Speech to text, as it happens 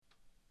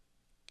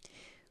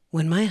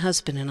When my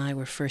husband and I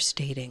were first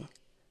dating,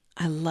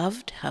 I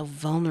loved how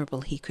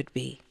vulnerable he could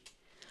be,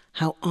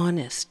 how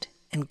honest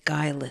and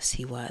guileless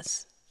he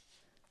was.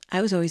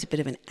 I was always a bit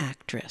of an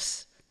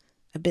actress,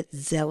 a bit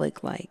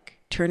Zelig-like,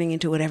 turning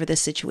into whatever the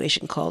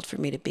situation called for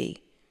me to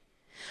be.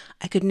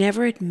 I could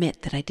never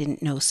admit that I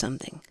didn't know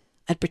something.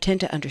 I'd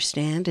pretend to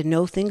understand and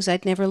know things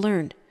I'd never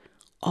learned.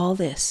 All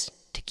this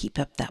to keep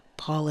up that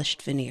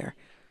polished veneer.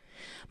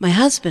 My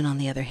husband, on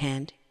the other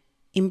hand,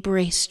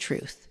 embraced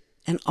truth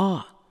and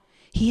awe.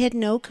 He had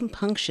no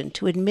compunction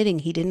to admitting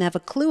he didn't have a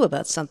clue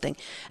about something,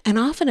 and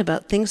often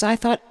about things I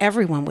thought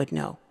everyone would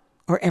know,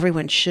 or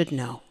everyone should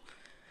know.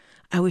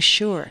 I was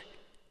sure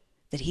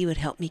that he would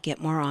help me get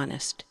more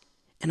honest,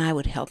 and I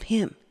would help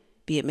him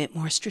be a bit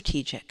more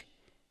strategic.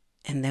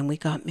 And then we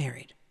got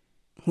married.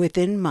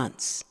 Within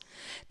months,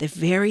 the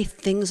very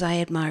things I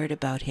admired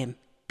about him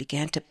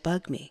began to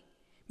bug me,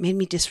 made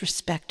me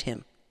disrespect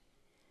him.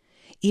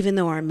 Even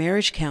though our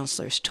marriage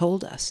counselors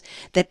told us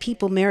that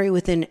people marry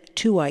within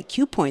 2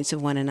 IQ points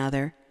of one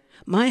another,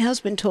 my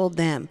husband told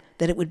them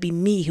that it would be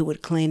me who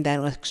would claim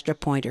that extra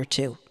point or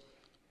two.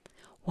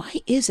 Why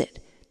is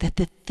it that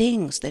the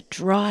things that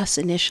draw us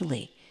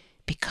initially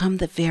become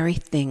the very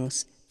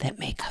things that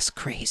make us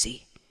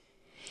crazy?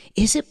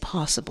 Is it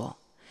possible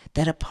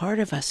that a part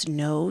of us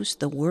knows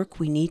the work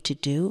we need to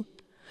do,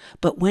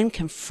 but when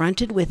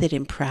confronted with it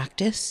in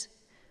practice,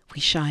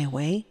 we shy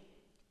away,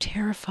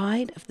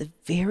 terrified of the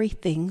very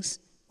things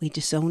we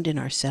disowned in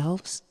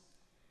ourselves?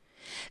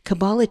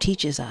 Kabbalah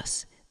teaches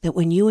us that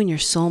when you and your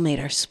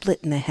soulmate are split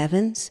in the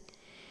heavens,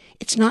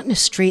 it's not in a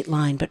straight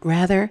line, but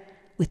rather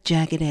with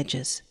jagged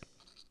edges.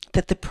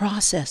 That the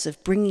process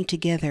of bringing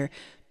together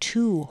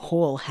 2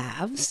 whole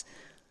halves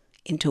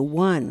into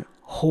one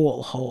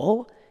whole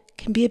whole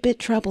can be a bit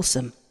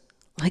troublesome,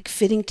 like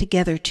fitting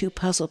together 2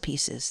 puzzle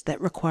pieces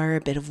that require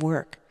a bit of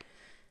work.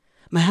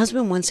 My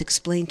husband once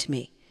explained to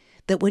me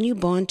that when you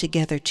bond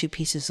together 2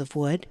 pieces of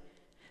wood,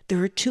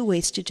 there are 2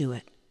 ways to do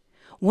it.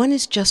 One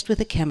is just with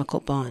a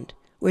chemical bond,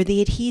 where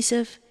the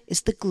adhesive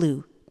is the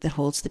glue that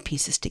holds the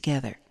pieces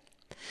together.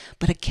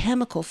 But a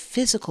chemical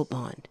physical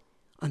bond,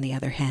 on the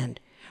other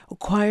hand,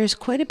 requires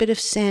quite a bit of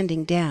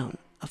sanding down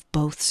of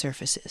both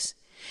surfaces.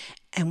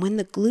 And when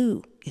the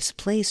glue is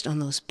placed on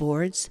those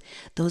boards,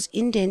 those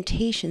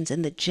indentations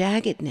and the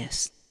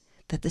jaggedness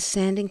that the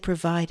sanding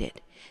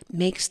provided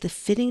makes the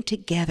fitting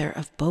together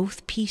of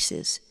both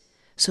pieces,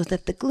 so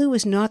that the glue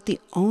is not the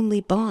only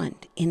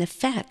bond. In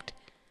effect,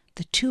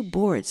 the 2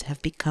 boards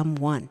have become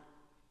one.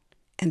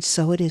 And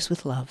so it is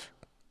with love.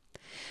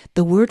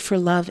 The word for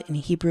love in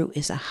Hebrew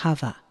is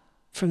ahava,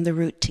 from the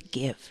root to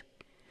give.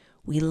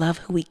 We love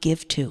who we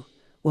give to,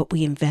 what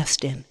we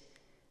invest in.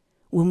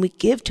 When we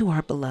give to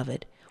our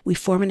beloved, we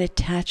form an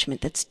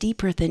attachment that's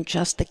deeper than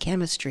just the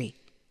chemistry.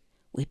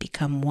 We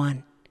become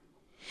one.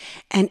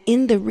 And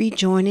in the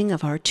rejoining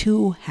of our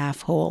 2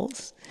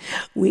 half-wholes,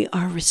 we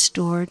are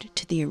restored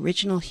to the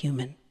original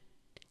human,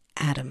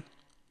 Adam.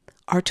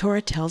 Our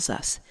Torah tells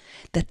us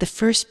that the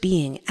first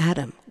being,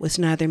 Adam, was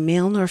neither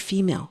male nor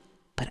female,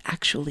 but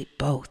actually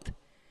both.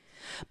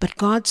 But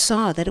God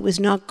saw that it was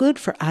not good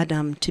for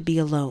Adam to be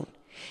alone,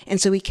 and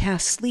so he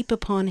cast sleep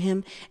upon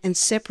him and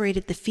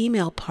separated the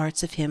female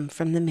parts of him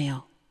from the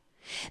male.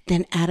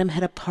 Then Adam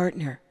had a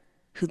partner,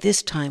 who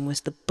this time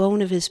was the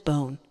bone of his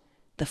bone,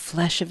 the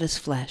flesh of his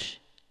flesh.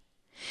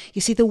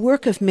 You see, the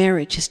work of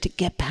marriage is to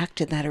get back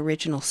to that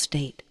original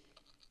state.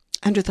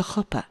 Under the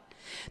chuppah,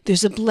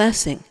 there's a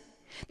blessing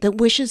that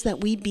wishes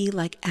that we be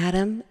like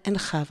Adam and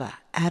Chava,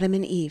 Adam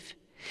and Eve,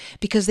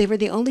 because they were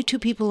the only 2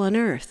 people on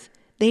earth.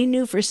 They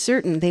knew for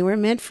certain they were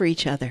meant for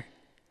each other.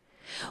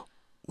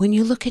 When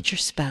you look at your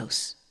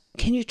spouse,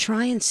 can you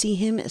try and see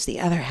him as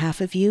the other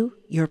half of you,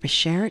 your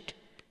beshert,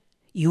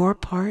 your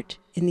part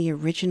in the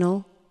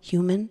original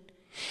human?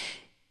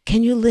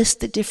 Can you list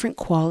the different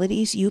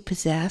qualities you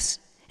possess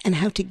and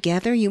how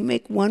together you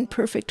make one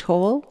perfect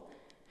whole,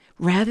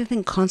 rather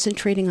than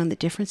concentrating on the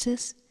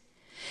differences?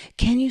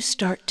 Can you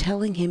start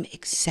telling him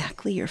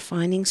exactly your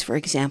findings? For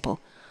example,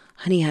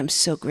 honey, I'm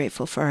so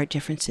grateful for our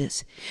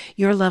differences.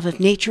 Your love of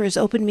nature has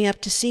opened me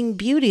up to seeing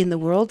beauty in the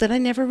world that I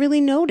never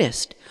really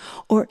noticed.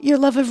 Or your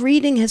love of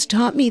reading has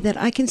taught me that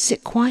I can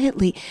sit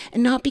quietly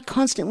and not be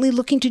constantly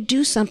looking to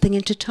do something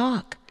and to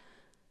talk.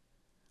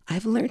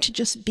 I've learned to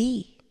just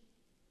be.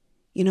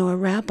 You know, a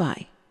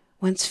rabbi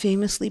once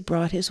famously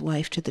brought his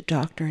wife to the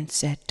doctor and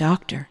said,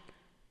 "Doctor,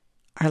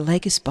 our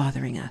leg is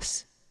bothering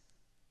us."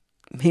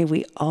 May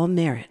we all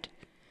merit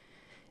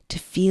to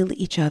feel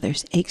each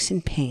other's aches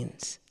and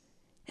pains,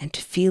 and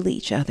to feel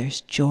each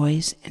other's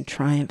joys and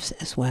triumphs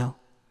as well,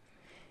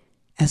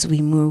 as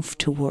we move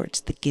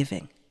towards the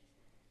giving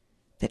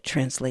that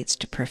translates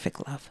to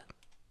perfect love.